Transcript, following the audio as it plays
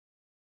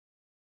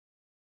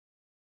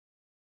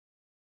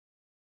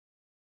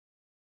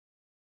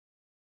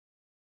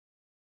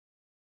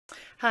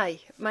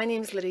Hi, my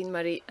name is Lorraine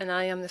Murray and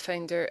I am the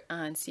founder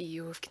and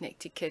CEO of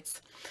Connected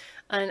Kids.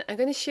 And I'm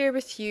going to share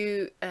with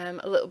you a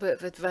little bit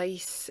of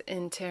advice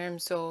in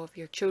terms of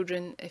your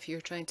children if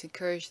you're trying to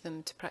encourage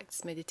them to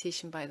practice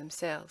meditation by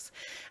themselves.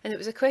 And it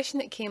was a question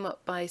that came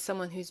up by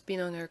someone who's been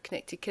on our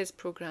Connected Kids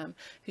programme,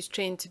 who's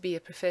trained to be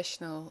a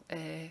professional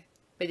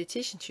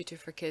meditation tutor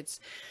for kids.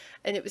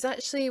 And it was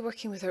actually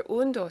working with her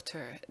own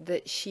daughter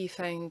that she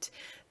found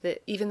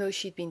that even though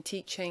she'd been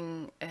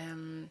teaching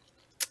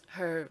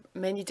her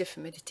many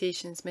different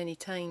meditations many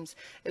times,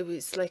 it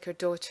was like her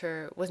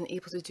daughter wasn't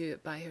able to do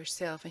it by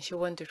herself, and she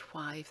wondered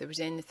why, if there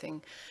was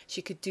anything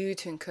she could do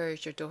to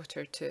encourage her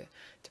daughter to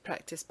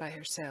practice by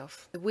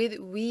herself. The way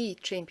that we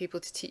train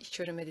people to teach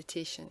children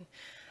meditation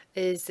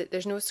is that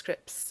there's no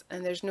scripts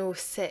and there's no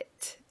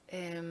set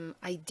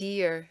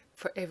idea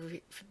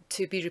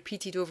to be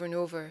repeated over and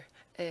over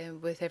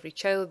with every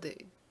child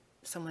that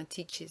someone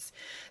teaches.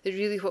 That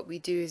really what we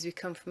do is we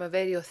come from a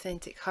very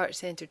authentic,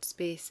 heart-centered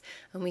space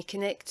and we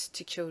connect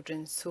to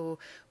children. So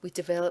we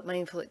develop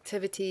mindful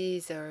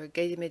activities or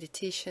guided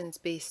meditations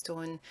based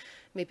on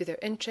maybe their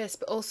interests,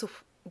 but also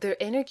their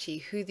energy,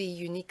 who they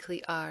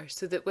uniquely are,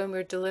 so that when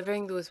we're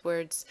delivering those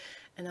words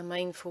in a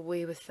mindful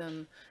way with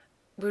them,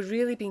 we're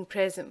really being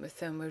present with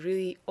them. We're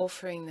really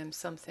offering them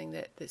something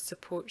that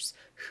supports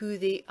who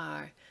they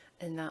are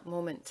in that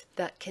moment.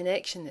 That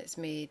connection that's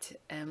made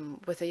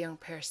with a young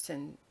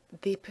person,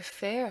 they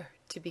prefer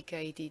to be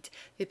guided.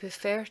 They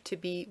prefer to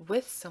be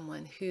with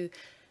someone who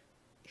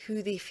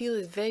they feel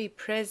is very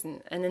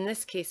present. And in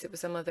this case, it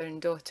was a mother and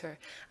daughter.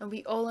 And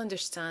we all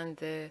understand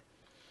the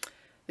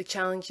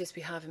challenges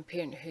we have in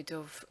parenthood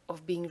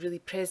of being really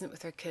present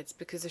with our kids,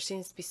 because there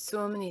seems to be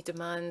so many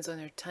demands on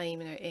our time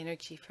and our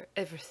energy for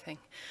everything.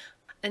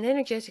 And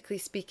energetically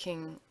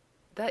speaking,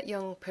 that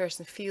young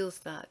person feels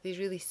that. They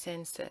really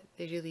sense it.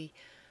 They really,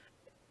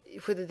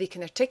 whether they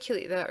can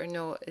articulate that or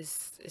not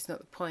is not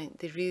the point.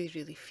 They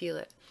really feel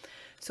it.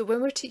 So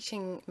when we're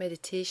teaching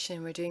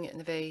meditation, we're doing it in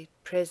a very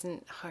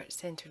present,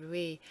 heart-centered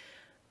way.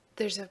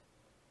 There's a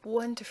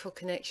wonderful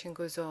connection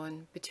goes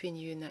on between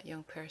you and that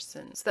young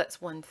person. So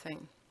that's one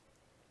thing.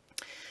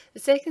 The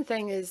second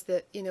thing is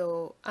that,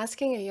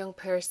 asking a young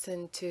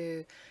person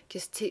to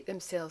just take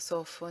themselves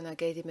off on a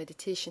guided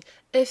meditation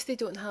if they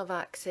don't have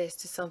access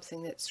to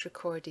something that's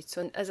recorded.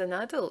 So as an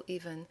adult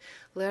even,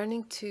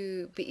 learning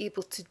to be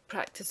able to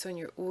practice on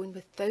your own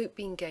without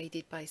being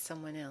guided by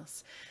someone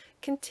else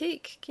can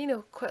take,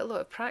 quite a lot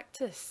of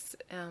practice.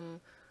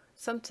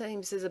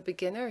 Sometimes as a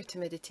beginner to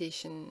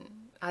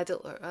meditation,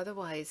 adult or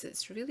otherwise,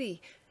 it's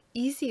really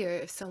easier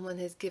if someone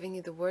is giving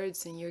you the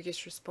words and you're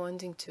just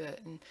responding to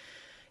it and,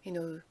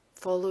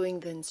 following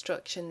the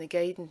instruction, the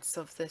guidance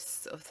of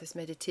this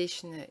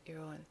meditation that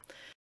you're on.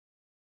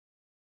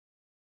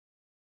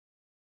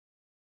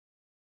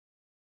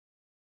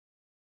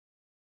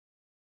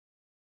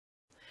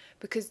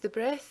 Because the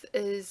breath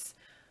is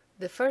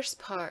the first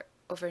part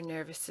of our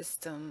nervous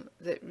system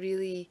that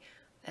really,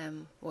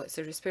 it's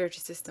a respiratory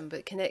system, but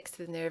it connects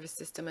to the nervous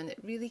system, and it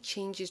really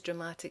changes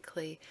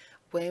dramatically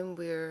when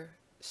we're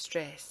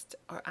stressed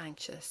or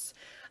anxious.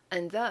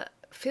 And that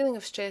feeling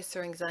of stress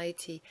or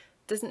anxiety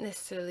doesn't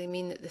necessarily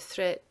mean that the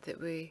threat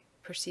that we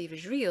perceive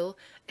is real.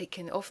 It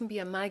can often be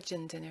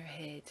imagined in our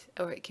head,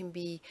 or it can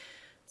be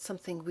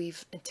something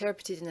we've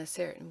interpreted in a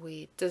certain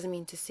way. It doesn't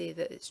mean to say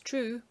that it's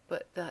true,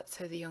 but that's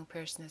how the young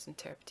person has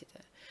interpreted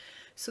it.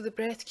 So the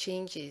breath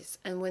changes,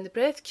 and when the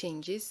breath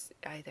changes,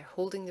 either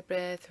holding the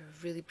breath or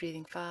really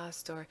breathing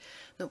fast or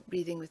not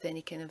breathing with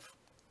any kind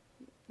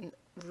of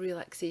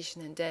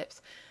relaxation and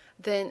depth,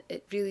 then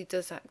it really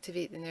does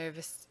activate the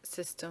nervous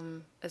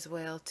system as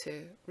well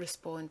to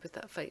respond with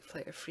that fight,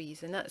 flight or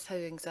freeze. And that's how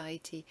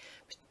anxiety,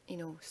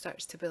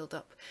 starts to build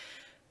up.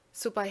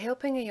 So by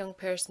helping a young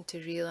person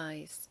to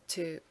realise,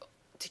 to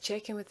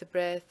check in with the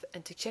breath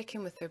and to check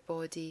in with their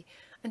body,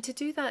 and to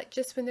do that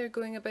just when they're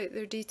going about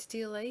their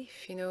day-to-day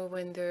life,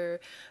 when they're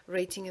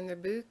writing in their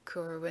book,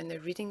 or when they're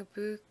reading a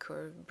book,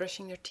 or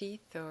brushing their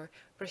teeth, or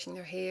brushing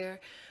their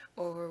hair,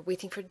 or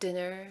waiting for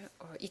dinner,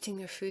 or eating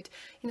their food,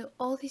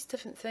 all these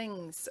different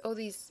things, all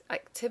these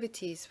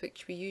activities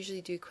which we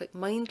usually do quite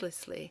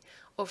mindlessly,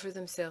 offer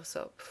themselves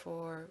up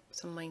for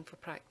some mindful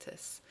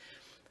practice.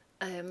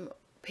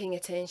 Paying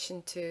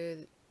attention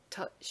to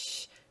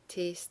touch,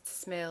 taste,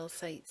 smell,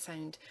 sight,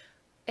 sound,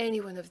 any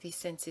one of these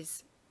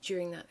senses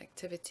during that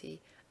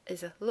activity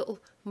is a little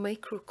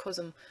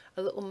microcosm,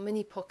 a little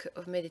mini pocket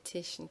of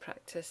meditation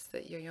practice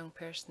that your young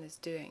person is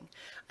doing.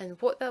 And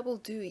what that will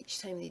do each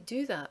time they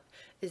do that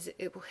is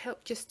it will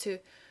help just to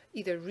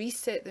either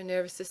reset their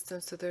nervous system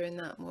so they're in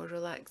that more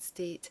relaxed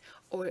state,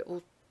 or it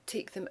will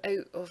take them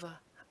out of a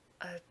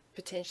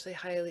potentially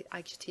highly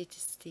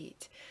agitated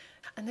state.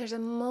 And there's a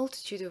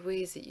multitude of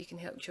ways that you can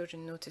help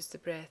children notice the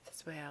breath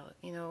as well.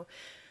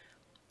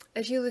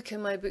 If you look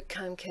in my book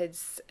Calm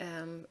Kids,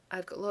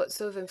 I've got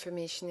lots of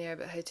information there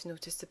about how to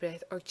notice the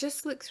breath, or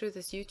just look through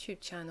this YouTube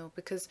channel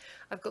because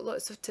I've got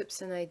lots of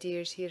tips and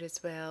ideas here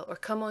as well, or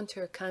come onto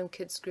our Calm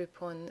Kids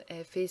group on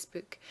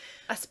Facebook.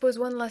 I suppose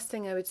one last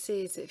thing I would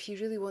say is that if you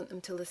really want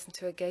them to listen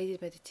to a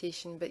guided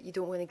meditation but you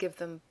don't want to give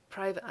them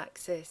private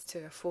access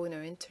to a phone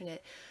or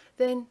internet,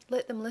 then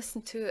let them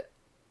listen to it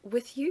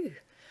with you.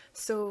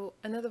 So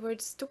in other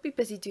words, don't be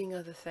busy doing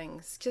other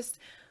things, just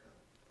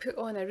put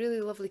on a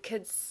really lovely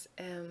kids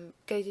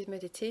guided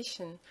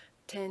meditation,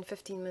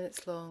 10-15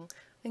 minutes long,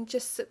 and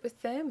just sit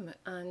with them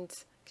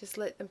and just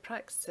let them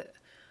practice it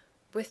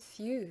with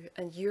you,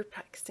 and you're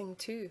practicing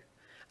too.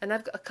 And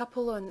I've got a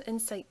couple on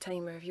Insight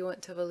Timer if you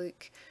want to have a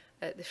look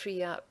at the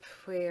free app,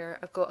 where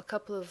I've got a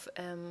couple of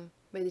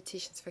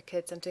meditations for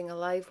kids. I'm doing a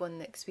live one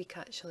next week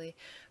actually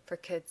for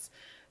kids.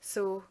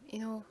 So, you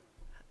know,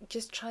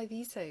 just try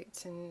these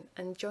out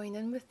and join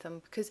in with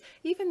them, because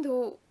even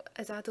though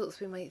as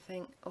adults we might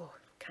think, oh,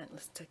 can't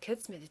listen to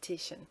kids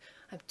meditation,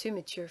 I'm too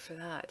mature for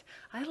that.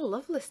 I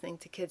love listening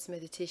to kids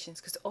meditations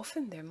because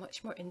often they're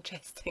much more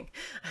interesting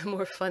and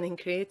more fun and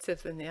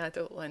creative than the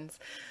adult ones,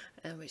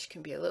 which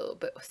can be a little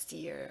bit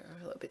austere or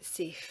a little bit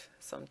safe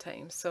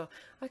sometimes. So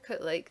I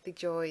quite like the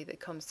joy that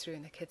comes through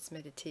in a kids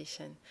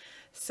meditation.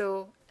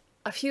 So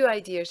a few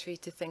ideas for you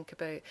to think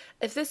about.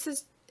 If this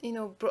is, you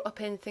know, brought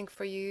up anything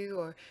for you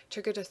or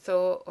triggered a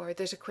thought, or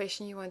there's a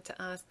question you want to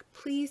ask,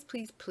 please,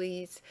 please,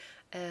 please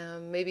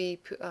maybe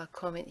put a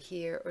comment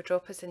here or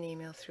drop us an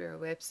email through our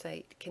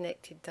website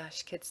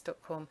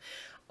connected-kids.com,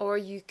 or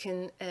you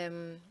can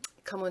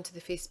come onto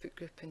the Facebook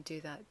group and do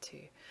that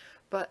too.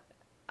 But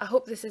I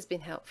hope this has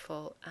been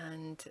helpful,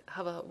 and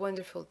have a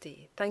wonderful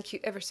day. Thank you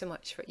ever so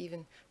much for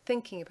even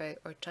thinking about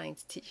or trying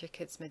to teach your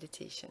kids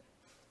meditation.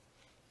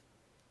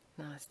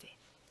 Namaste.